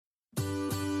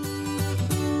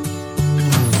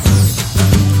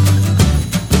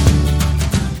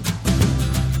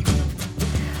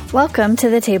Welcome to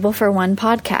the Table for One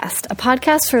podcast, a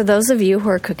podcast for those of you who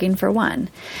are cooking for one.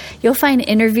 You'll find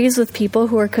interviews with people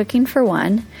who are cooking for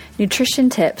one, nutrition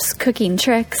tips, cooking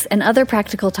tricks, and other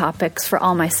practical topics for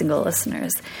all my single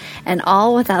listeners. And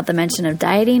all without the mention of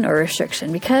dieting or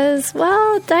restriction because,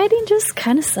 well, dieting just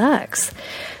kind of sucks.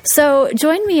 So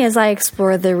join me as I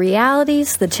explore the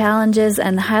realities, the challenges,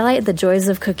 and highlight the joys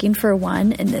of cooking for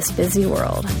one in this busy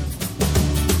world.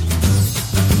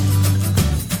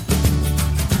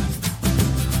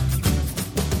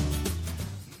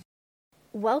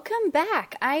 Welcome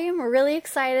back. I am really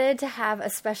excited to have a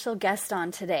special guest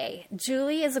on today.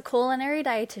 Julie is a culinary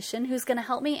dietitian who's going to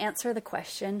help me answer the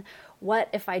question, what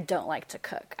if I don't like to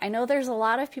cook? I know there's a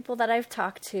lot of people that I've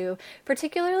talked to,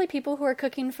 particularly people who are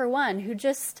cooking for one, who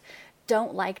just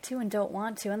don't like to and don't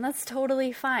want to, and that's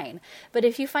totally fine. But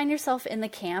if you find yourself in the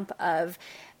camp of,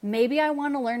 maybe I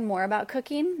want to learn more about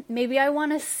cooking, maybe I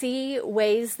want to see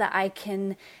ways that I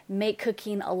can make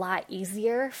cooking a lot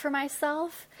easier for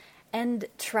myself, and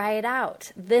try it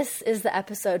out, this is the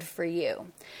episode for you.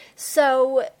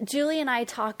 So Julie and I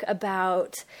talk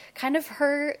about kind of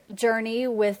her journey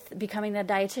with becoming a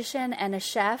dietitian and a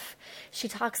chef. She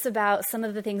talks about some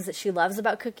of the things that she loves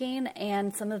about cooking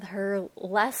and some of her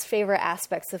less favorite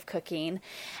aspects of cooking.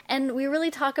 And we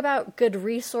really talk about good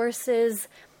resources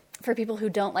for people who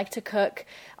don't like to cook,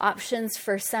 options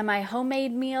for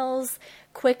semi-homemade meals,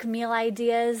 quick meal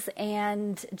ideas,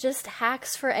 and just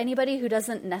hacks for anybody who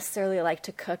doesn't necessarily like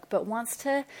to cook but wants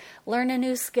to learn a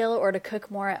new skill or to cook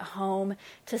more at home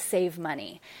to save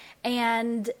money.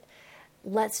 And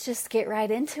let's just get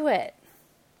right into it.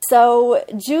 So,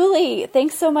 Julie,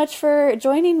 thanks so much for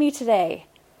joining me today.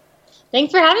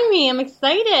 Thanks for having me. I'm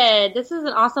excited. This is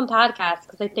an awesome podcast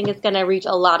because I think it's going to reach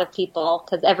a lot of people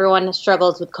because everyone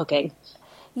struggles with cooking.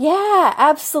 Yeah,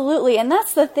 absolutely. And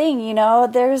that's the thing, you know,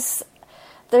 there's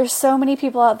so many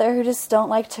people out there who just don't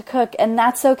like to cook, and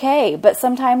that's okay. But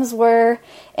sometimes we're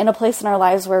in a place in our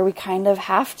lives where we kind of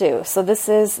have to. So this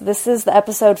is the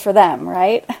episode for them,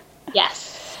 right?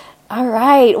 Yes. All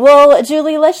right. Well,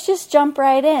 Julie, let's just jump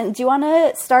right in. Do you want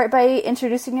to start by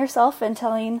introducing yourself and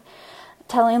telling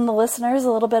the listeners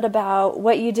a little bit about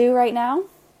what you do right now?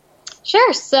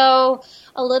 Sure. So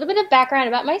a little bit of background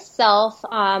about myself.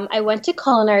 I went to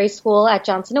culinary school at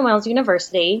Johnson & Wales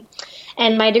University,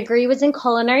 and my degree was in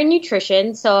culinary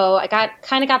nutrition. So I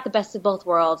got the best of both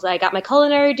worlds. I got my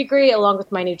culinary degree along with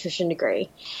my nutrition degree.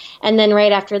 And then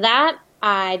right after that,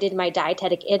 I did my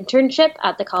dietetic internship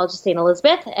at the College of St.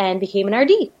 Elizabeth and became an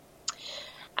RD.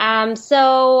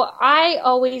 So I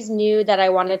always knew that I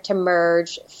wanted to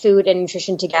merge food and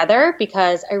nutrition together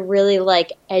because I really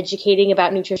like educating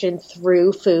about nutrition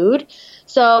through food.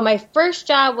 So my first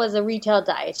job was a retail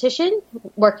dietitian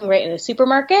working right in a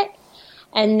supermarket.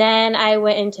 And then I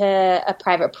went into a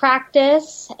private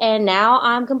practice, and now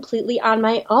I'm completely on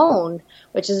my own,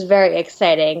 which is very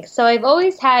exciting. So I've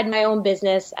always had my own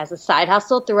business as a side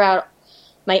hustle throughout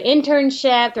my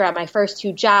internship, throughout my first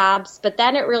two jobs, but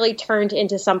then it really turned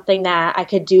into something that I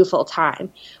could do full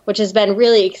time, which has been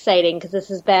really exciting because this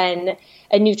has been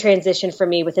a new transition for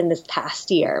me within this past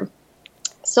year.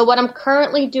 So what I'm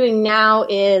currently doing now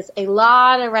is a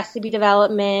lot of recipe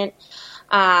development.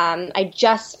 I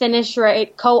just finished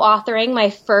co-authoring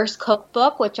my first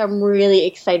cookbook, which I'm really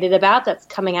excited about. That's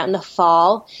coming out in the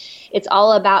fall. It's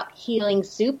all about healing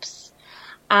soups.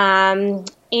 And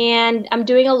I'm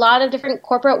doing a lot of different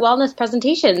corporate wellness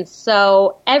presentations.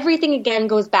 So everything, again,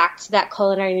 goes back to that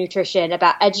culinary nutrition,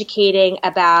 about educating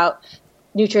about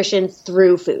nutrition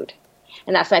through food.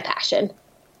 And that's my passion.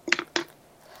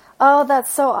 Oh, that's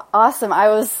so awesome. I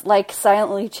was like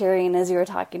silently cheering as you were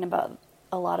talking about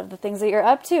a lot of the things that you're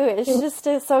up to. It's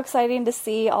just so exciting to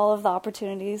see all of the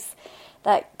opportunities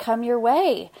that come your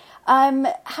way.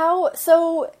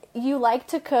 So you like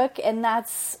to cook, and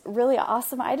that's really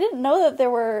awesome. I didn't know that there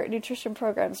were nutrition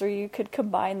programs where you could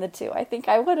combine the two. I think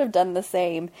I would have done the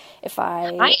same if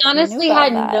I honestly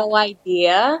had no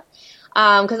idea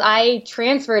because I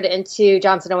transferred into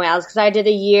Johnson & Wales because I did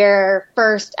a year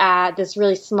first at this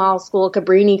really small school,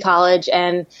 Cabrini College,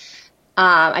 and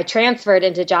I transferred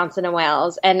into Johnson &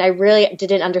 Wales, and I really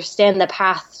didn't understand the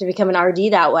path to become an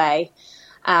RD that way.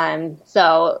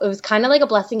 So it was kind of like a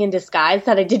blessing in disguise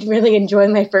that I did really enjoy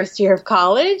my first year of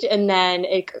college, and then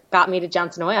it got me to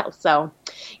Johnson & Wales. So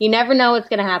you never know what's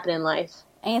going to happen in life.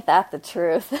 Ain't that the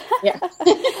truth? Yeah.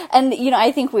 And, you know,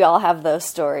 I think we all have those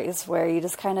stories where you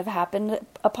just kind of happened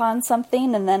upon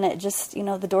something and then it just, you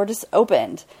know, the door just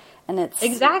opened And it's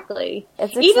exactly.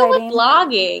 It's even with exciting.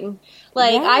 blogging.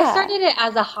 Like, Yeah. I started it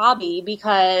as a hobby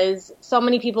because so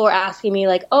many people were asking me,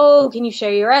 like, oh, can you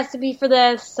share your recipe for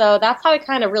this? So that's how I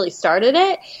kind of really started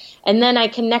it. And then I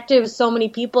connected with so many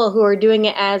people who are doing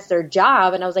it as their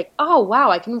job. And I was like, oh,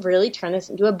 wow, I can really turn this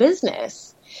into a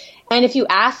business. And if you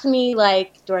asked me,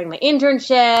 like, during my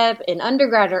internship, in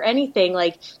undergrad or anything,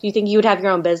 like, do you think you would have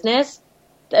your own business?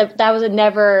 That was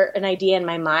never an idea in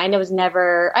my mind.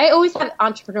 I always had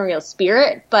entrepreneurial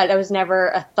spirit, but I was never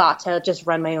a thought to just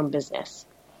run my own business.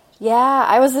 Yeah,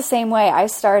 I was the same way. I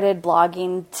started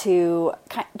blogging to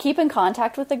keep in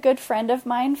contact with a good friend of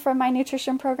mine from my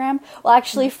nutrition program. Well,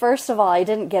 actually, first of all, I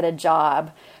didn't get a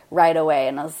job right away,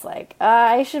 and I was like,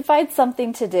 I should find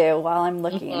something to do while I'm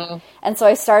looking. Mm-hmm. And so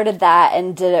I started that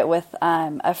and did it with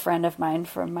a friend of mine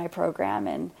from my program,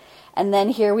 and then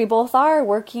here we both are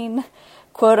working,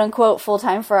 quote unquote, full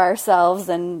time for ourselves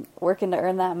and working to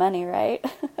earn that money, right?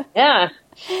 Yeah.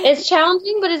 It's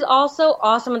challenging, but it's also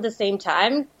awesome at the same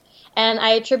time. And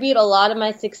I attribute a lot of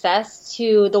my success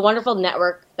to the wonderful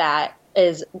network that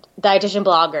is dietitian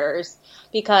bloggers,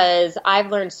 because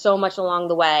I've learned so much along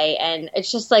the way. And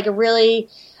it's just like a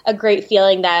great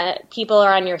feeling that people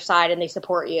are on your side and they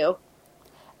support you.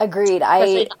 Agreed.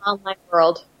 Especially in the online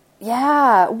world.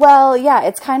 Yeah, well, yeah,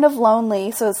 it's kind of lonely,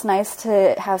 so it's nice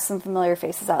to have some familiar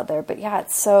faces out there. But yeah,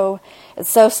 it's so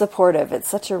supportive. It's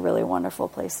such a really wonderful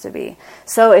place to be.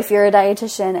 So if you're a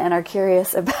dietitian and are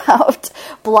curious about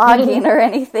blogging or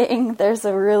anything, there's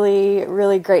a really,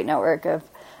 really great network of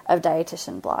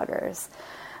dietitian bloggers.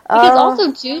 Because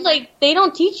also, too, like, they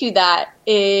don't teach you that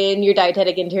in your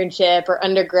dietetic internship or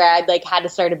undergrad, like, how to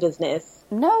start a business.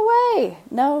 No way.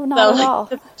 No, not at all.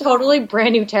 It's totally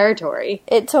brand new territory.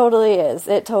 It totally is.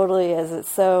 It totally is.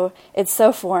 It's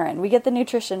so foreign. We get the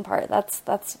nutrition part. That's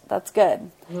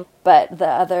good. Mm-hmm. But the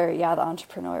other, the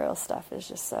entrepreneurial stuff is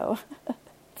just so,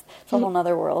 it's a whole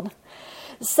nother world.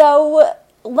 So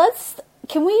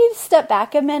can we step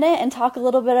back a minute and talk a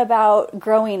little bit about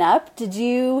growing up? Did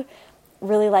you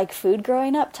really like food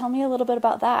growing up? Tell me a little bit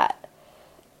about that.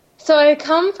 So I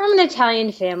come from an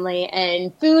Italian family,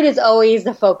 and food is always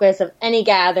the focus of any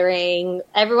gathering.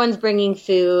 Everyone's bringing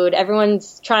food.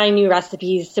 Everyone's trying new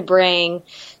recipes to bring.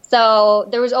 So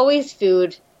there was always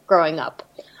food growing up.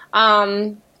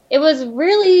 It was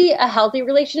really a healthy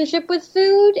relationship with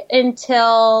food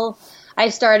until I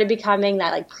started becoming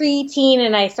that like preteen,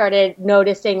 and I started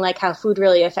noticing like how food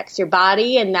really affects your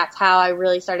body. And that's how I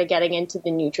really started getting into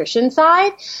the nutrition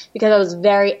side, because I was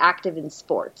very active in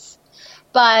sports.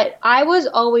 But I was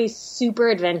always super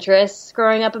adventurous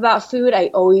growing up about food. I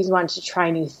always wanted to try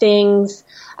new things.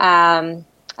 I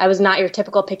was not your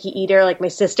typical picky eater like my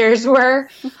sisters were.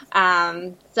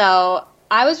 So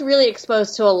I was really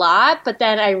exposed to a lot, but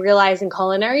then I realized in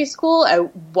culinary school I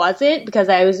wasn't, because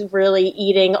I was really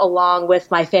eating along with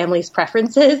my family's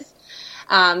preferences.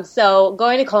 So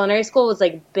going to culinary school was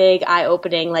like big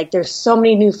eye-opening. Like, there's so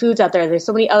many new foods out there. There's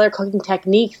so many other cooking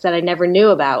techniques that I never knew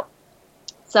about.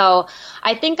 So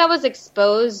I think I was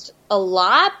exposed a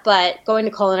lot, but going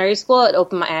to culinary school, it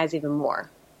opened my eyes even more.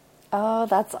 Oh,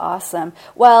 that's awesome.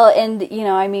 Well, and,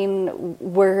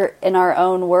 we're in our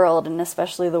own world, and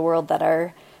especially the world that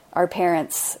our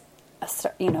parents,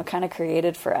 kind of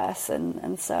created for us.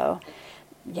 And so,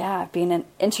 yeah, being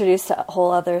introduced to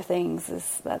whole other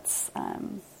things that's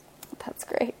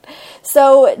great.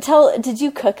 So did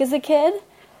you cook as a kid?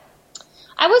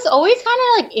 I was always kind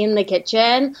of like in the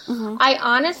kitchen. Mm-hmm. I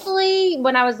honestly,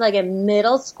 when I was like in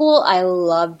middle school, I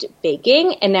loved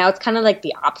baking, and now it's kind of like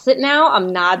the opposite now.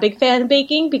 I'm not a big fan of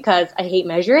baking because I hate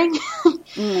measuring.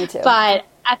 Me too. But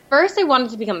at first I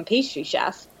wanted to become a pastry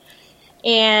chef.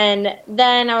 And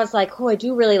then I was like, I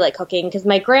do really like cooking, because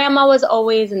my grandma was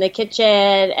always in the kitchen,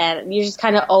 and you're just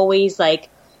kind of always like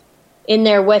in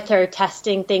there with her,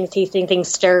 testing things, tasting things,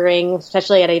 stirring,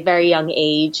 especially at a very young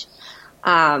age.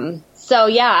 So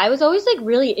yeah, I was always like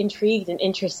really intrigued and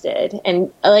interested,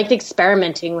 and I liked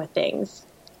experimenting with things.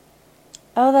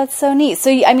 Oh, that's so neat. So,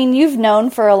 you've known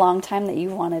for a long time that you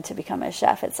wanted to become a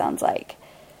chef, it sounds like.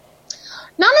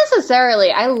 Not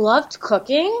necessarily. I loved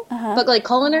cooking, but like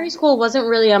culinary school wasn't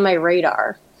really on my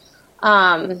radar.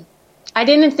 I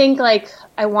didn't think like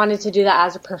I wanted to do that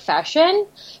as a profession,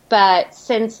 but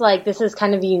since like this is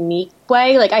kind of a unique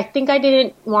way, like I think I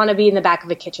didn't want to be in the back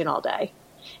of a kitchen all day.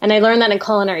 And I learned that in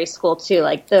culinary school too.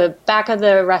 Like the back of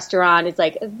the restaurant is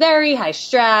like very high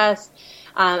stress.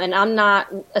 And I'm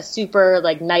not a super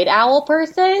like night owl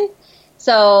person.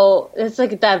 So it's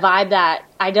like that vibe that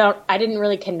I didn't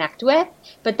really connect with.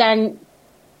 But then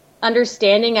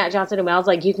understanding at Johnson & Wales,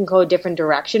 like you can go a different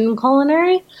direction in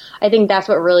culinary, I think that's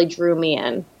what really drew me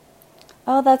in.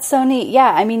 Oh, that's so neat.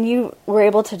 Yeah, I mean, you were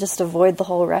able to just avoid the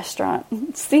whole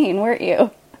restaurant scene, weren't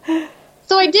you?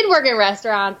 So I did work in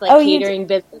restaurants, like catering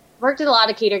business. Worked in a lot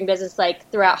of catering business, like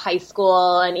throughout high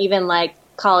school and even like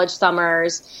college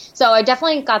summers. So I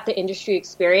definitely got the industry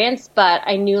experience, but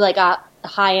I knew like a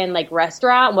high-end like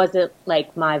restaurant wasn't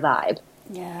like my vibe.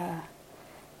 Yeah.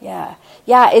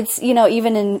 Yeah, it's,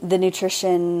 even in the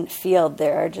nutrition field,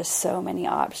 there are just so many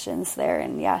options there.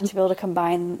 And yeah, to be able to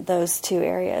combine those two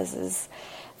areas is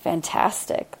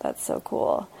fantastic. That's so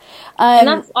cool. And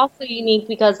that's also unique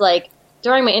because like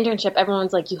during my internship,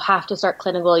 everyone's like, you have to start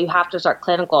clinical. You have to start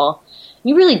clinical.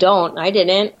 You really don't. I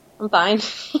didn't. I'm fine.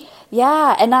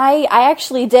 Yeah, and I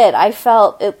actually did. I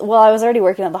felt, I was already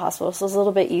working at the hospital, so it was a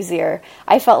little bit easier.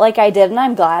 I felt like I did, and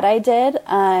I'm glad I did.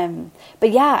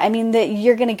 But yeah, I mean,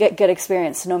 you're going to get good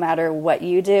experience no matter what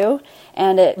you do,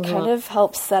 and it kind of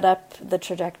helps set up the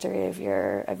trajectory of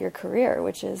your career,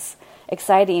 which is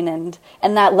exciting. And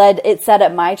it set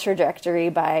up my trajectory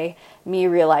by me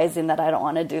realizing that I don't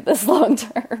want to do this long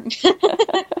term.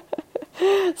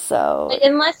 So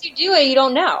unless you do it, you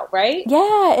don't know, right?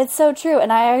 Yeah, it's so true.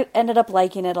 And I ended up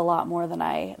liking it a lot more than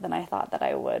I thought that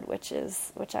I would, which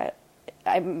was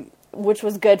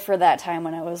good for that time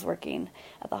when I was working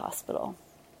at the hospital.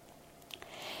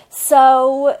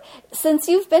 So, since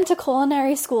you've been to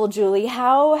culinary school, Julie,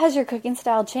 how has your cooking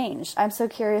style changed? I'm so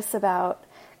curious about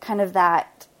kind of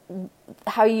that,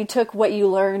 how you took what you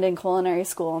learned in culinary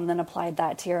school and then applied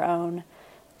that to your own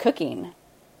cooking.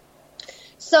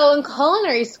 So in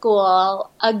culinary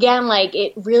school, again, like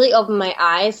it really opened my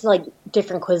eyes to like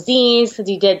different cuisines because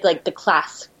you did like the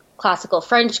classical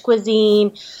French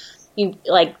cuisine. You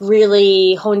like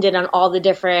really honed in on all the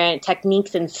different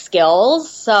techniques and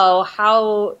skills. So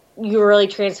how you were really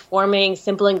transforming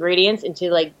simple ingredients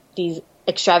into like these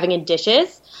extravagant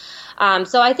dishes.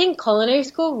 So I think culinary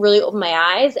school really opened my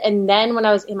eyes. And then when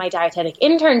I was in my dietetic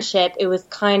internship, it was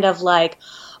kind of like,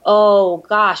 oh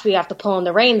gosh, we have to pull in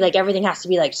the reins. Like everything has to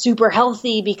be like super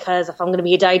healthy because if I'm going to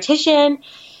be a dietitian.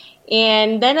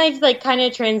 And then I like kind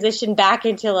of transitioned back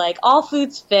into like all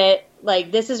foods fit.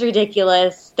 Like this is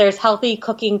ridiculous. There's healthy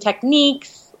cooking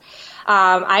techniques.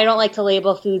 I don't like to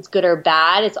label foods good or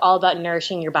bad. It's all about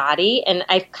nourishing your body. And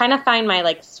I kind of find my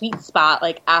like sweet spot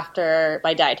like after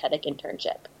my dietetic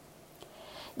internship.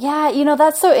 Yeah,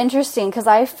 that's so interesting because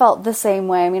I felt the same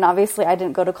way. I mean, obviously I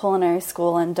didn't go to culinary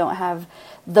school and don't have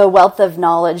the wealth of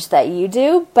knowledge that you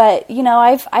do, but,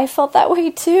 I felt that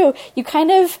way too. You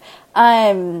kind of,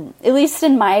 at least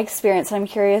in my experience, and I'm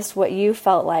curious what you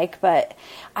felt like, but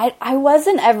I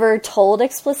wasn't ever told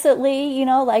explicitly,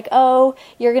 like, oh,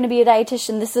 you're going to be a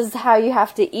dietitian, this is how you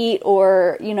have to eat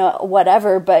or,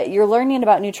 whatever, but you're learning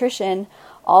about nutrition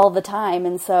all the time,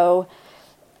 and so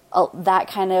that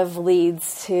kind of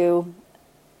leads to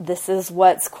this is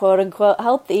what's quote unquote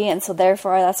healthy, and so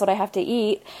therefore that's what I have to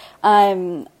eat.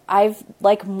 I've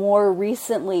like more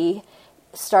recently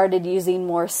started using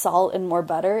more salt and more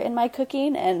butter in my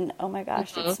cooking, and oh my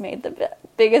gosh, it's made the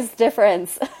biggest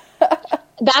difference.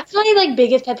 That's my like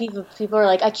biggest pet peeve. People are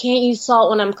like, I can't use salt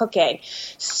when I'm cooking.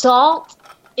 Salt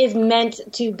is meant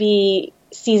to be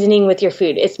seasoning with your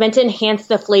food. It's meant to enhance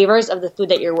the flavors of the food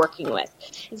that you're working with.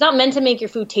 It's not meant to make your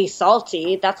food taste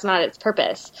salty. That's not its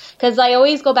purpose. Because I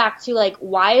always go back to like,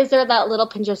 why is there that little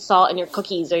pinch of salt in your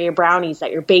cookies or your brownies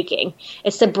that you're baking?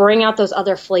 It's to bring out those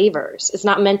other flavors. It's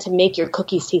not meant to make your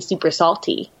cookies taste super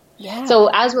salty. Yeah. So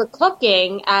as we're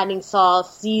cooking, adding salt,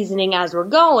 seasoning as we're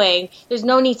going, there's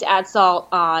no need to add salt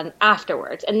on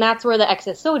afterwards. And that's where the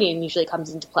excess sodium usually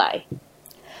comes into play.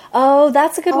 Oh,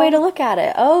 that's a good way to look at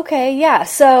it. Okay, yeah.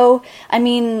 So, I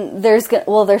mean, there's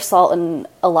salt in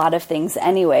a lot of things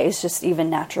anyways, just even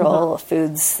natural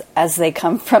foods as they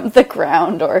come from the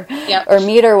ground or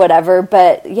meat or whatever.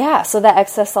 But yeah, so that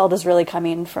excess salt is really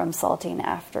coming from salting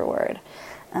afterward.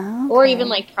 Okay. Or even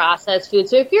like processed food.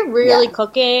 So if you're really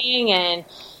cooking and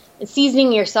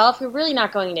seasoning yourself, you're really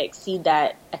not going to exceed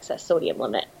that excess sodium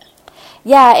limit.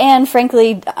 Yeah, and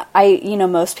frankly,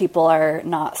 most people are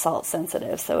not salt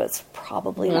sensitive, so it's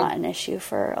probably not an issue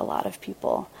for a lot of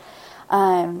people.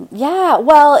 And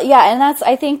that's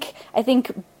I think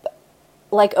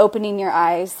like opening your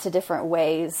eyes to different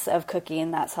ways of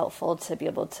cooking, that's helpful to be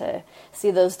able to see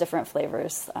those different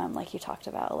flavors, like you talked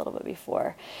about a little bit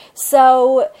before.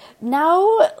 So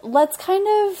now let's kind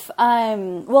of,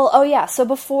 so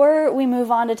before we move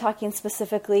on to talking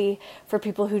specifically for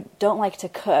people who don't like to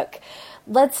cook,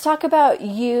 let's talk about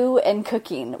you and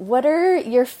cooking. What are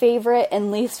your favorite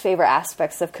and least favorite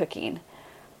aspects of cooking?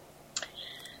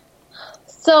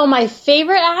 So my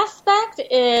favorite aspect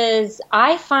is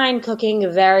I find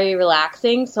cooking very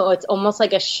relaxing. So it's almost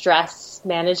like a stress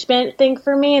management thing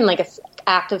for me and like an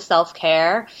act of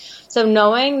self-care. So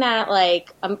knowing that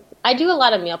like I do a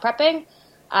lot of meal prepping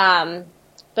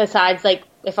besides like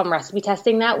if I'm recipe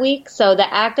testing that week. So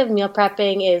the act of meal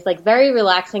prepping is like very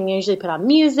relaxing. I usually put on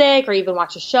music or even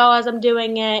watch a show as I'm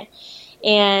doing it.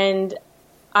 And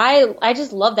I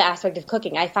just love the aspect of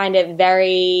cooking. I find it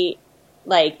very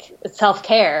like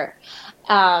self-care.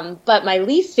 But my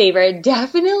least favorite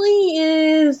definitely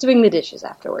is doing the dishes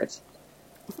afterwards.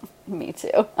 Me too.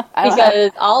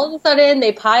 Because all of a sudden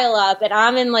they pile up and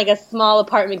I'm in like a small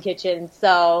apartment kitchen.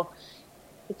 So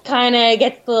it kind of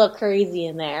gets a little crazy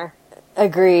in there.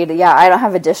 Agreed. Yeah, I don't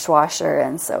have a dishwasher,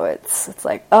 and so it's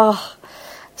like, oh,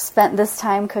 spent this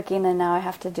time cooking and now I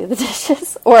have to do the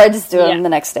dishes, or I just do them the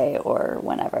next day or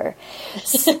whenever.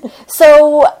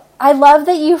 So I love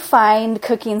that you find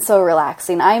cooking so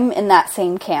relaxing. I'm in that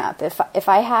same camp. If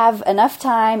I have enough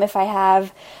time, if I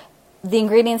have the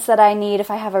ingredients that I need, if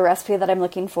I have a recipe that I'm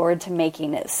looking forward to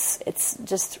making, it's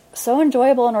just so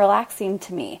enjoyable and relaxing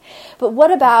to me. But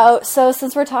what about, so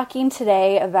since we're talking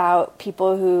today about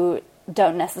people who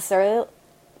don't necessarily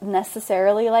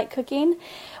like cooking,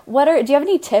 do you have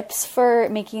any tips for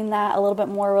making that a little bit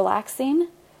more relaxing?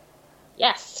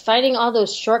 Yes, finding all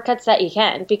those shortcuts that you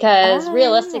can, because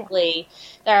realistically,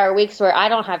 there are weeks where I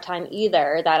don't have time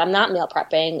either, that I'm not meal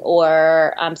prepping,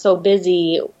 or I'm so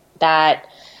busy that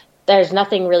there's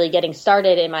nothing really getting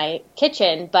started in my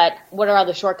kitchen, but what are all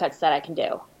the shortcuts that I can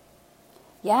do?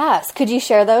 Yes. Could you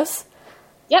share those?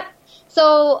 Yep.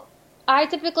 So I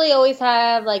typically always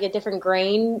have like a different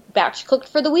grain batch cooked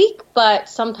for the week, but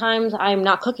sometimes I'm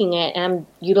not cooking it and I'm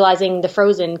utilizing the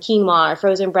frozen quinoa or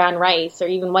frozen brown rice or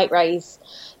even white rice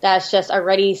that's just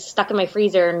already stuck in my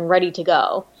freezer and ready to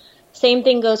go. Same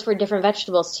thing goes for different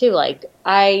vegetables too. Like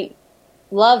I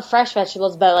love fresh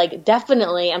vegetables, but like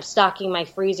definitely I'm stocking my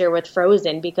freezer with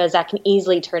frozen because that can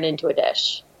easily turn into a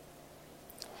dish.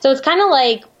 So it's kind of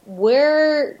like,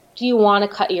 where do you want to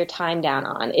cut your time down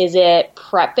on? Is it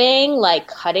prepping, like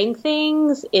cutting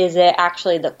things? Is it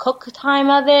actually the cook time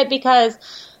of it? Because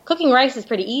cooking rice is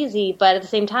pretty easy, but at the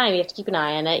same time, you have to keep an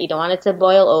eye on it. You don't want it to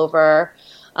boil over.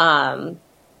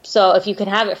 So if you can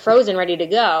have it frozen, ready to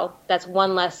go, that's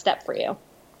one less step for you.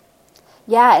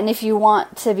 Yeah, and if you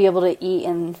want to be able to eat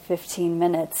in 15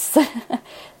 minutes,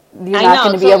 you're not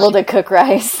going to be able to cook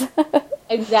rice.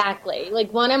 Exactly.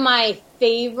 Like one of my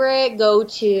favorite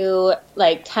go-to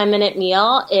like 10-minute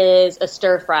meal is a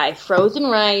stir fry. Frozen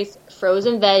rice,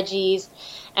 frozen veggies,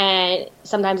 and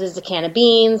sometimes it's a can of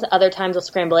beans. Other times I'll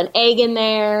scramble an egg in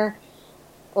there,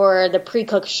 or the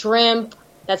pre-cooked shrimp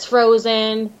that's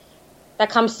frozen. That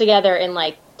comes together in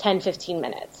like 10-15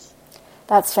 minutes.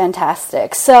 That's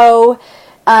fantastic. So,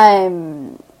 yeah,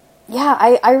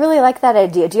 I really like that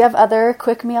idea. Do you have other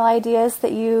quick meal ideas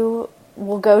that you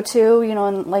will go to,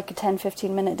 in like a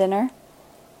 10-15 minute dinner?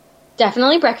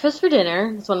 Definitely breakfast for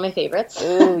dinner. It's one of my favorites.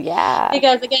 Ooh, yeah.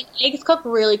 Because, again, eggs cook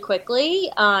really quickly.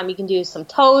 You can do some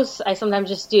toast. I sometimes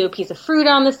just do a piece of fruit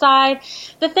on the side.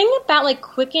 The thing about, like,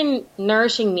 quick and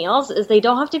nourishing meals is they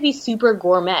don't have to be super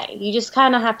gourmet. You just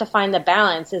kind of have to find the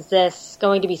balance. Is this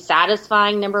going to be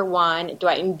satisfying, number one? Do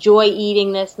I enjoy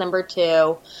eating this, number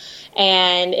two?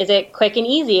 And is it quick and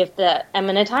easy if I'm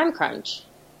in a time crunch?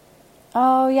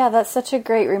 Oh, yeah, that's such a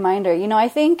great reminder. I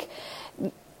think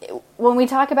when we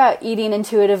talk about eating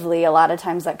intuitively, a lot of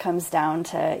times that comes down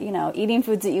to, eating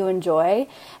foods that you enjoy.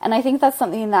 And I think that's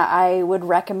something that I would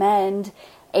recommend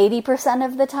 80%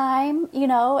 of the time,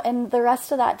 and the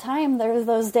rest of that time, there's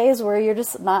those days where you're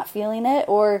just not feeling it,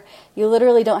 or you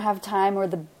literally don't have time or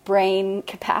the brain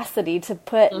capacity to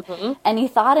put any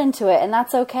thought into it, and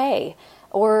that's okay.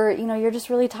 Or, you're just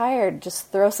really tired.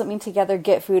 Just throw something together,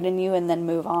 get food in you, and then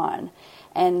move on.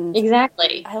 And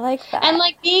exactly. I like that. And,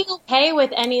 like, being okay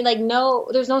with any, like,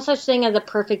 there's no such thing as a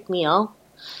perfect meal.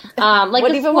 Like,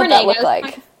 what even would that look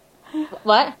like?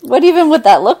 What? What even would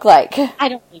that look like? I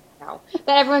don't even know.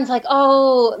 But everyone's like,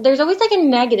 oh, there's always, like, a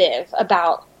negative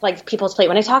about, like, people's plate.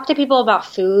 When I talk to people about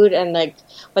food and, like,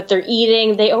 what they're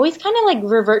eating, they always kind of,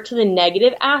 like, revert to the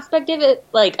negative aspect of it.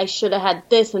 Like, I should have had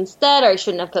this instead, or I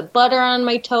shouldn't have put butter on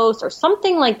my toast, or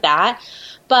something like that.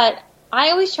 But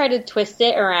I always try to twist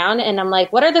it around, and I'm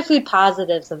like, what are the food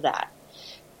positives of that?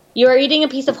 You're eating a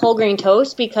piece of whole grain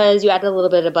toast because you added a little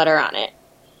bit of butter on it.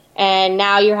 And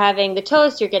now you're having the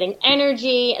toast, you're getting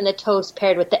energy, and the toast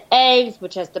paired with the eggs,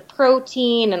 which has the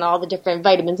protein and all the different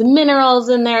vitamins and minerals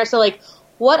in there. So, like,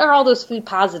 what are all those food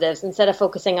positives instead of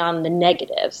focusing on the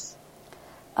negatives?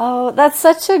 Oh, that's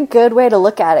such a good way to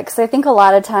look at it, because I think a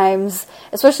lot of times,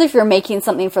 especially if you're making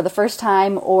something for the first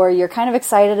time or you're kind of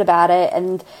excited about it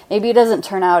and maybe it doesn't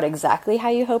turn out exactly how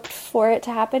you hoped for it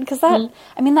to happen, because that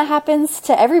happens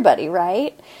to everybody,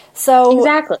 right? So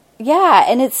Exactly. yeah,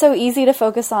 and it's so easy to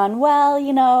focus on, well,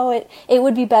 it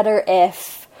would be better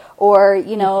if, or,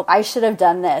 I should have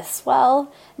done this.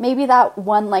 Well, maybe that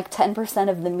one, 10%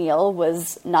 of the meal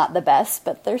was not the best,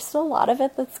 but there's still a lot of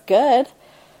it that's good.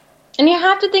 And you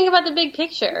have to think about the big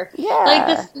picture. Yeah. Like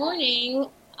this morning,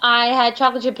 I had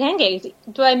chocolate chip pancakes.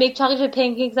 Do I make chocolate chip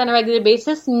pancakes on a regular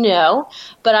basis? No.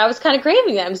 But I was kind of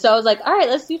craving them. So I was like, all right,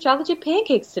 let's do chocolate chip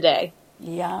pancakes today.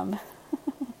 Yum.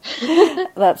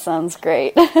 That sounds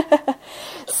great.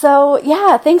 So,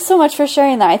 yeah, thanks so much for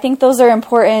sharing that. I think those are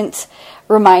important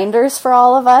reminders for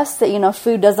all of us that,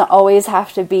 food doesn't always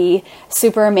have to be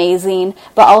super amazing,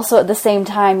 but also at the same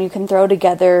time, you can throw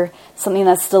together something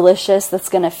that's delicious, that's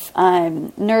going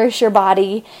to nourish your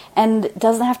body, and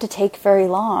doesn't have to take very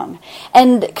long.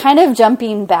 And kind of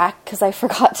jumping back, because I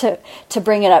forgot to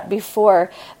bring it up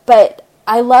before, but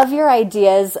I love your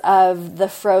ideas of the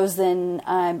frozen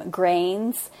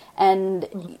grains,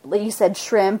 and like you said,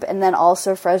 shrimp, and then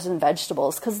also frozen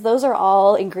vegetables, because those are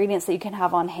all ingredients that you can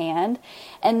have on hand.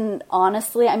 And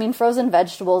honestly, frozen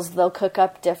vegetables, they'll cook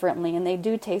up differently, and they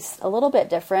do taste a little bit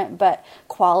different, but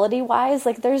quality-wise,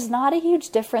 there's not a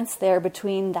huge difference there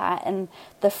between that and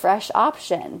the fresh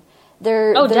option.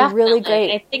 They're really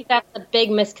great. I think that's a big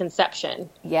misconception.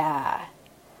 Yeah.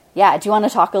 Yeah, do you want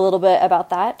to talk a little bit about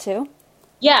that, too?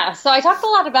 Yeah, so I talked a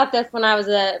lot about this when I was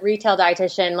a retail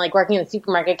dietitian, working in the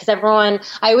supermarket, because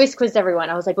I always quizzed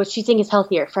everyone. I was like, what do you think is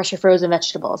healthier, fresh or frozen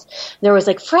vegetables? And there was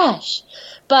fresh.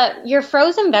 But your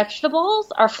frozen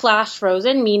vegetables are flash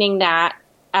frozen, meaning that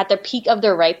at the peak of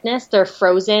their ripeness, they're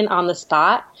frozen on the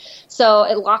spot. So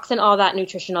it locks in all that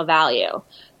nutritional value.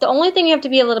 The only thing you have to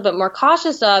be a little bit more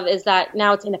cautious of is that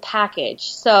now it's in a package.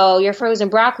 So your frozen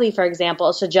broccoli, for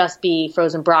example, should just be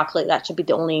frozen broccoli. That should be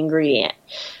the only ingredient.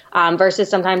 Versus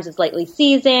sometimes it's lightly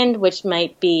seasoned, which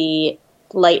might be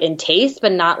light in taste,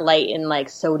 but not light in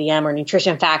sodium or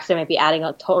nutrition facts. They might be adding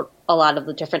a lot of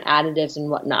the different additives and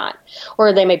whatnot.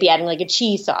 Or they might be adding a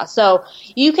cheese sauce. So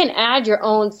you can add your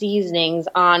own seasonings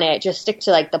on it. Just stick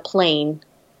to the plain.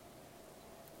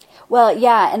 Well,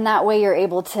 yeah, and that way you're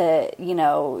able to,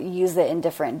 use it in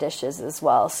different dishes as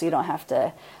well. So you don't have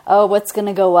to, what's going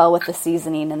to go well with the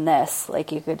seasoning in this?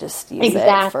 You could just use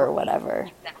it for whatever.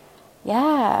 Exactly.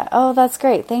 Yeah. Oh, that's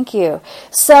great. Thank you.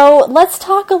 So let's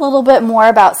talk a little bit more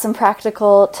about some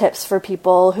practical tips for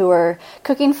people who are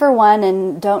cooking for one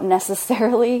and don't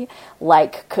necessarily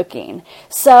like cooking.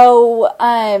 So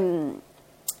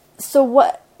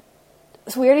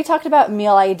we already talked about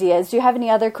meal ideas. Do you have any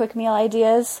other quick meal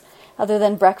ideas other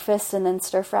than breakfast and then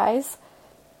stir fries?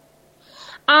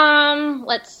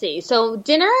 Let's see. So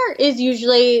dinner is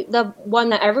usually the one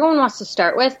that everyone wants to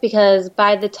start with, because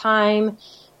by the time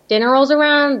dinner rolls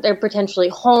around, they're potentially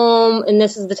home, and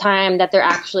this is the time that they're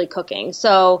actually cooking.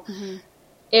 So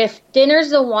if dinner's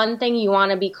the one thing you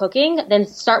want to be cooking, then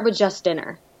start with just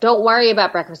dinner. Don't worry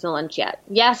about breakfast and lunch yet.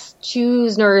 Yes,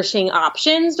 choose nourishing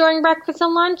options during breakfast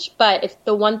and lunch, but if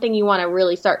the one thing you want to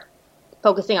really start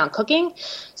focusing on cooking,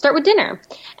 start with dinner.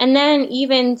 And then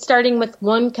even starting with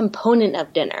one component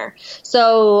of dinner.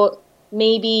 So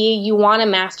maybe you want to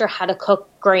master how to cook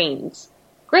grains.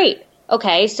 Great.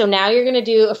 Okay, so now you're going to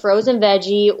do a frozen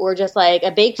veggie or just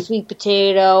a baked sweet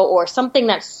potato or something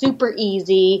that's super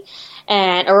easy,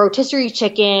 and a rotisserie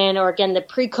chicken, or again, the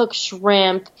pre-cooked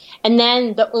shrimp. And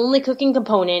then the only cooking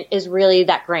component is really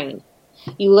that grain.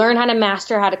 You learn how to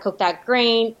master how to cook that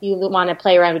grain. You want to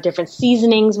play around with different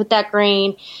seasonings with that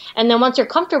grain. And then once you're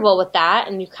comfortable with that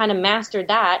and you've kind of mastered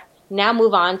that, now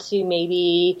move on to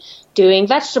maybe doing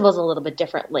vegetables a little bit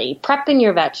differently, prepping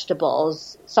your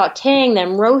vegetables, sauteing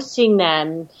them, roasting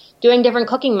them, doing different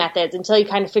cooking methods until you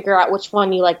kind of figure out which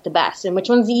one you like the best and which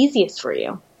one's the easiest for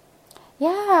you.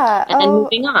 Yeah. And then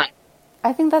moving on.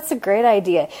 I think that's a great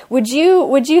idea. Would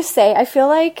you say, I feel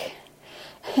like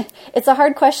it's a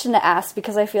hard question to ask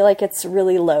because I feel like it's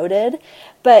really loaded,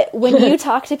 but when you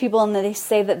talk to people and they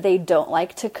say that they don't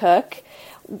like to cook,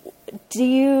 do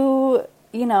you...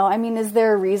 is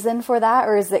there a reason for that?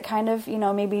 Or is it kind of,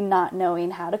 maybe not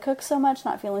knowing how to cook so much,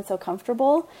 not feeling so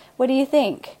comfortable? What do you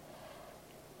think?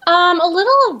 A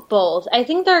little of both. I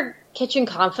think their kitchen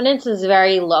confidence is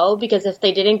very low because if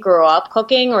they didn't grow up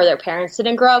cooking or their parents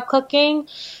didn't grow up cooking,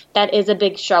 that is a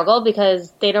big struggle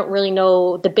because they don't really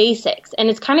know the basics. And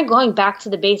it's kind of going back to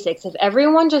the basics. If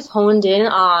everyone just honed in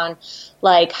on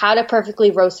how to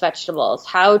perfectly roast vegetables,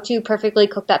 how to perfectly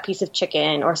cook that piece of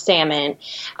chicken or salmon,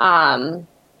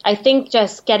 I think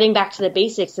just getting back to the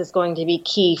basics is going to be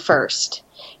key first.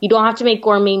 You don't have to make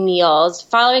gourmet meals.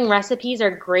 Following recipes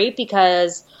are great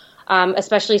because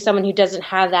especially someone who doesn't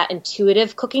have that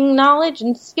intuitive cooking knowledge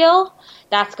and skill,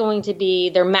 that's going to be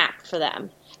their map for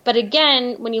them. But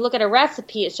again, when you look at a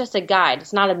recipe, it's just a guide.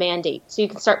 It's not a mandate. So you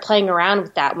can start playing around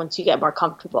with that once you get more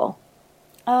comfortable.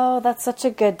 Oh, that's such a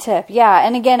good tip. Yeah,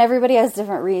 and again, everybody has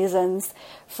different reasons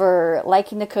for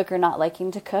liking to cook or not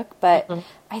liking to cook, but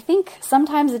I think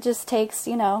sometimes it just takes,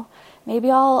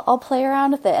 maybe I'll play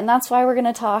around with it. And that's why we're going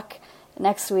to talk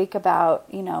next week about,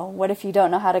 what if you don't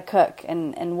know how to cook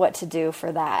and what to do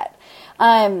for that.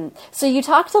 So you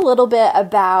talked a little bit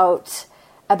about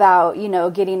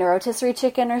getting a rotisserie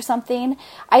chicken or something.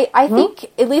 I think,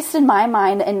 at least in my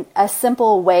mind, a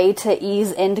simple way to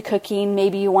ease into cooking,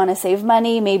 maybe you want to save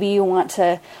money, maybe you want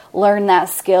to learn that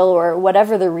skill, or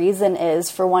whatever the reason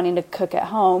is for wanting to cook at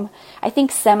home, I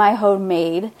think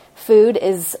semi-homemade food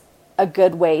is a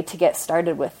good way to get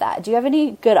started with that. Do you have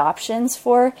any good options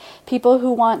for people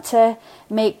who want to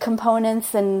make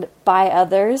components and buy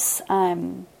others,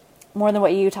 more than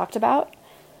what you talked about?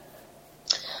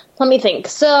 Let me think.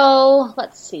 So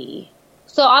let's see.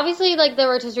 So obviously, like the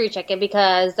rotisserie chicken,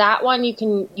 because that one you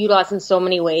can utilize in so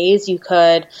many ways. You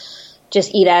could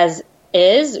just eat as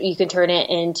is. You can turn it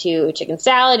into a chicken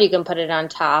salad. You can put it on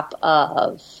top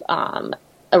of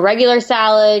a regular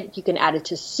salad. You can add it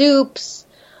to soups.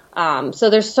 So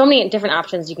there's so many different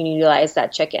options you can utilize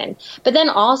that chicken. But then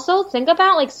also think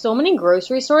about, like, so many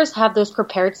grocery stores have those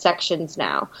prepared sections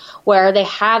now where they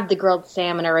have the grilled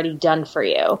salmon already done for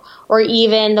you, or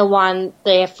even the one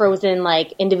they have frozen,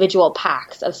 like, individual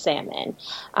packs of salmon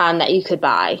that you could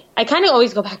buy. I kind of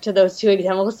always go back to those two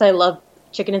examples because I love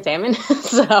chicken and salmon.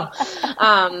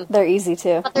 So they're easy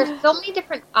too. But there's so many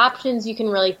different options you can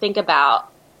really think about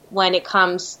when it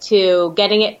comes to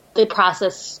getting the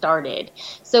process started.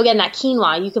 So again, that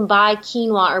quinoa, you can buy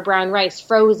quinoa or brown rice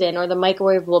frozen, or the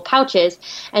microwavable pouches,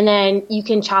 and then you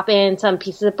can chop in some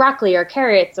pieces of broccoli or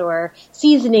carrots or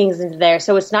seasonings into there,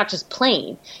 so it's not just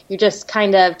plain. You're just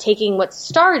kind of taking what's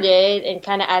started and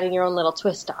kind of adding your own little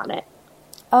twist on it.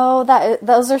 Oh,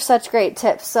 those are such great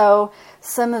tips. So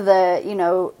some of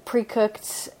the,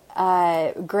 pre-cooked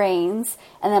grains,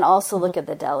 and then also look at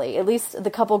the deli. At least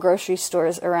the couple grocery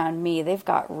stores around me, they've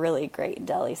got really great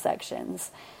deli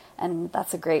sections, and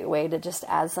that's a great way to just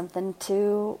add something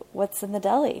to what's in the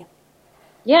deli.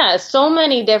 Yeah, so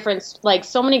many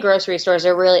grocery stores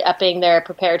are really upping their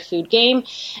prepared food game.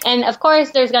 And of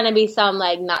course, there's going to be some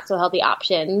not so healthy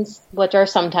options, which are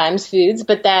sometimes foods,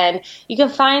 but then you can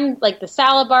find the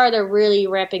salad bar. They're really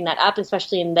ramping that up,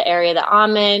 especially in the area that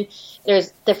I'm in.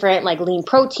 There's different lean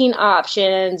protein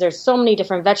options. There's so many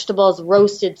different vegetables,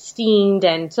 roasted, steamed,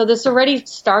 and so this already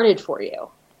started for you.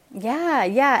 Yeah.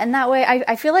 And that way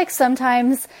I feel like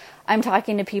sometimes I'm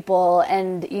talking to people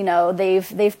and,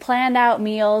 they've planned out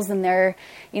meals and they're,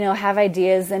 have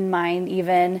ideas in mind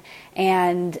even.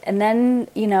 And then,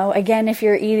 again, if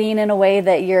you're eating in a way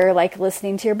that you're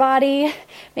listening to your body,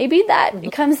 maybe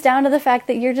that comes down to the fact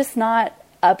that you're just not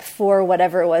up for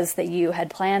whatever it was that you had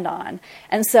planned on.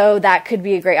 And so that could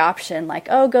be a great option,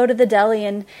 go to the deli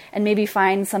and maybe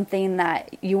find something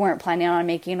that you weren't planning on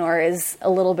making or is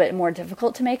a little bit more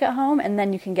difficult to make at home, and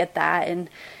then you can get that and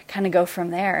kind of go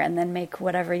from there and then make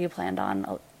whatever you planned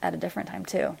on at a different time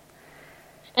too.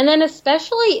 And then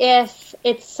especially if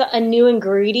it's a new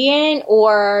ingredient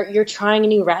or you're trying a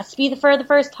new recipe for the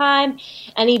first time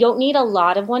and you don't need a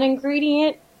lot of one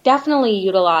ingredient, definitely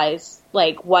utilize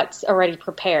what's already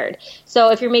prepared.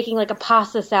 So if you're making a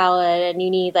pasta salad and you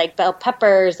need bell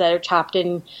peppers that are chopped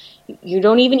in, you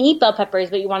don't even eat bell peppers,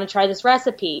 but you want to try this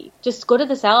recipe, just go to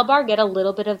the salad bar, get a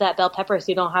little bit of that bell pepper so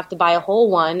you don't have to buy a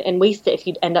whole one and waste it if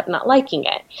you end up not liking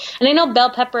it. And I know bell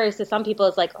peppers to some people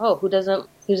is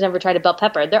who's never tried a bell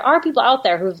pepper? There are people out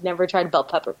there who've never tried a bell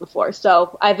pepper before,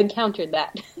 so I've encountered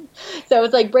that. So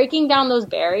it's breaking down those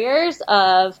barriers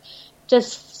of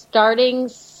just starting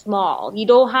small. You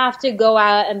don't have to go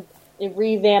out and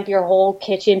revamp your whole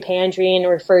kitchen, pantry, and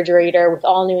refrigerator with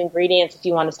all new ingredients if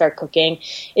you want to start cooking.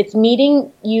 It's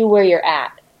meeting you where you're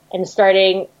at and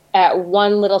starting at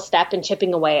one little step and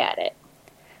chipping away at it.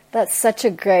 That's such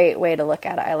a great way to look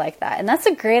at it. I like that. And that's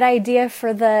a great idea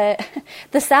for the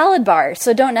salad bar.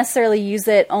 So don't necessarily use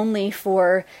it only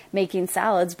for making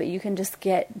salads, but you can just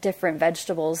get different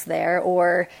vegetables there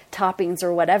or toppings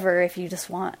or whatever if you just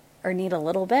want or need a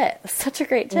little bit. That's such a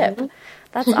great tip. Mm-hmm.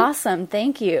 That's awesome.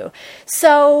 Thank you.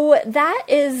 So that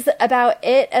is about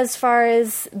it as far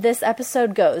as this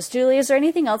episode goes. Julie, is there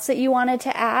anything else that you wanted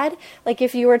to add?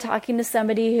 If you were talking to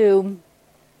somebody who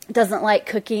doesn't like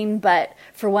cooking, but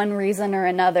for one reason or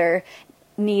another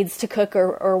needs to cook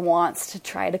or wants to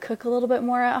try to cook a little bit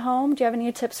more at home? Do you have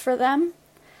any tips for them?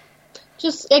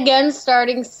 Just, again,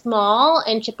 starting small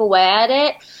and chip away at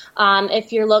it.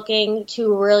 If you're looking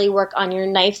to really work on your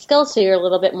knife skills so you're a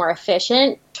little bit more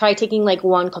efficient, try taking like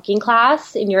one cooking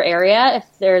class in your area if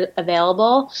they're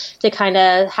available to kind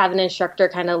of have an instructor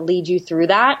kind of lead you through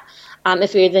that.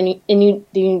 If you're in the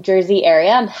New Jersey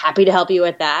area, I'm happy to help you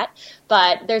with that.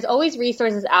 But there's always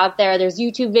resources out there. There's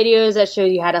YouTube videos that show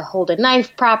you how to hold a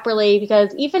knife properly,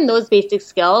 because even those basic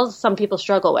skills, some people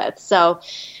struggle with. So,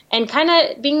 and kind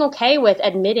of being okay with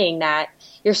admitting that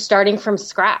you're starting from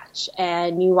scratch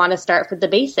and you want to start with the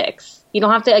basics. You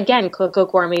don't have to, again, cook a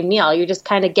gourmet meal. You're just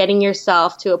kind of getting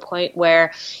yourself to a point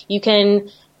where you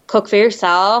can cook for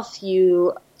yourself.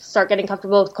 You start getting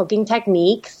comfortable with cooking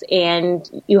techniques,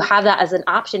 and you have that as an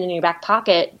option in your back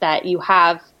pocket that you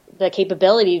have the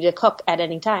capability to cook at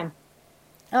any time.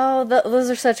 Oh, those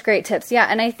are such great tips. Yeah,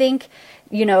 and I think,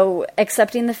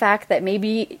 accepting the fact that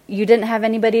maybe you didn't have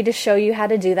anybody to show you how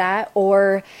to do that,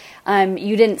 or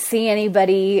you didn't see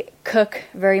anybody cook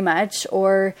very much,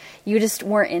 or you just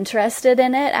weren't interested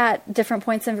in it at different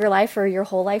points of your life or your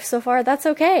whole life so far, that's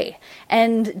okay.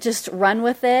 And just run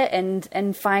with it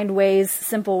and find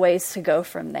simple ways to go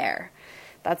from there.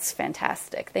 That's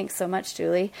fantastic. Thanks so much,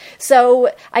 Julie. So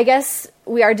I guess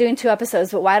we are doing 2 episodes,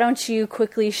 but why don't you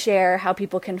quickly share how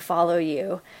people can follow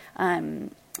you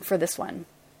for this one?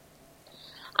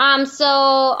 So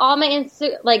all my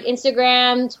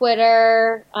Instagram,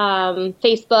 Twitter,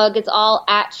 Facebook, it's all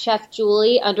at Chef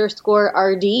Julie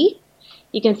 _RD.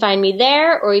 You can find me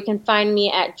there, or you can find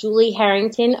me at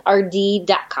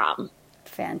julieharringtonrd.com.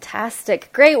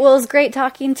 Fantastic. Great. Well, it was great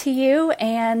talking to you,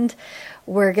 and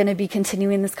we're going to be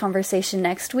continuing this conversation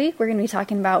next week. We're going to be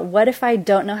talking about, what if I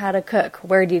don't know how to cook?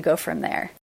 Where do you go from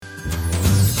there?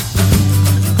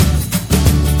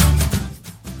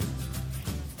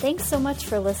 Thanks so much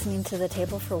for listening to the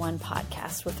Table for One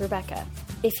podcast with Rebecca.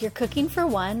 If you're cooking for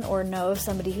one or know of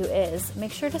somebody who is,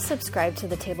 make sure to subscribe to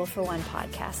the Table for One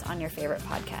podcast on your favorite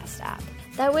podcast app.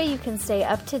 That way you can stay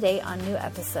up to date on new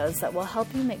episodes that will help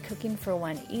you make cooking for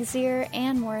one easier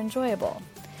and more enjoyable.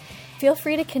 Feel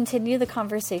free to continue the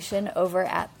conversation over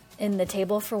in the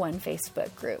Table for One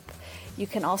Facebook group. You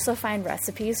can also find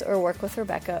recipes or work with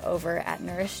Rebecca over at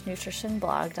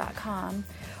nourishnutritionblog.com.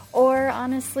 Or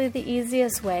honestly, the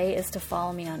easiest way is to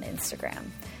follow me on Instagram.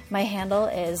 My handle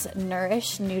is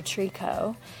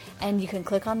NourishNutriCo, and you can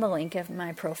click on the link of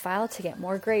my profile to get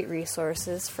more great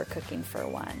resources for cooking for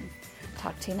one.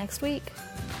 Talk to you next week.